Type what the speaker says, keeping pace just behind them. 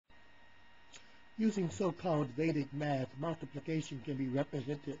Using so-called Vedic math, multiplication can be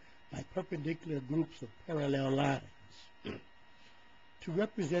represented by perpendicular groups of parallel lines. To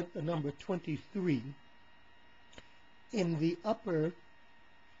represent the number 23, in the upper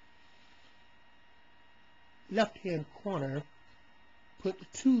left-hand corner, put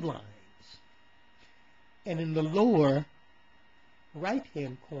 2 lines. And in the lower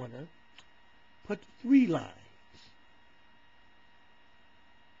right-hand corner, put 3 lines.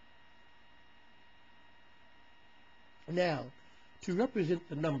 Now, to represent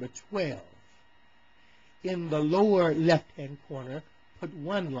the number 12, in the lower left-hand corner, put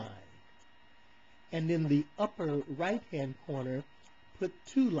 1 line. And in the upper right-hand corner, put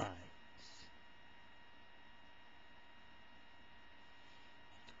 2 lines.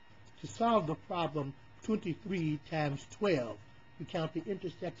 To solve the problem 23 times 12, we count the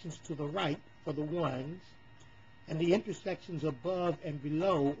intersections to the right for the ones, and the intersections above and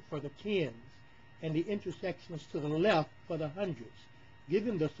below for the tens, and the intersections to the left for the hundreds,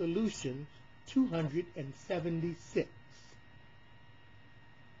 giving the solution 276.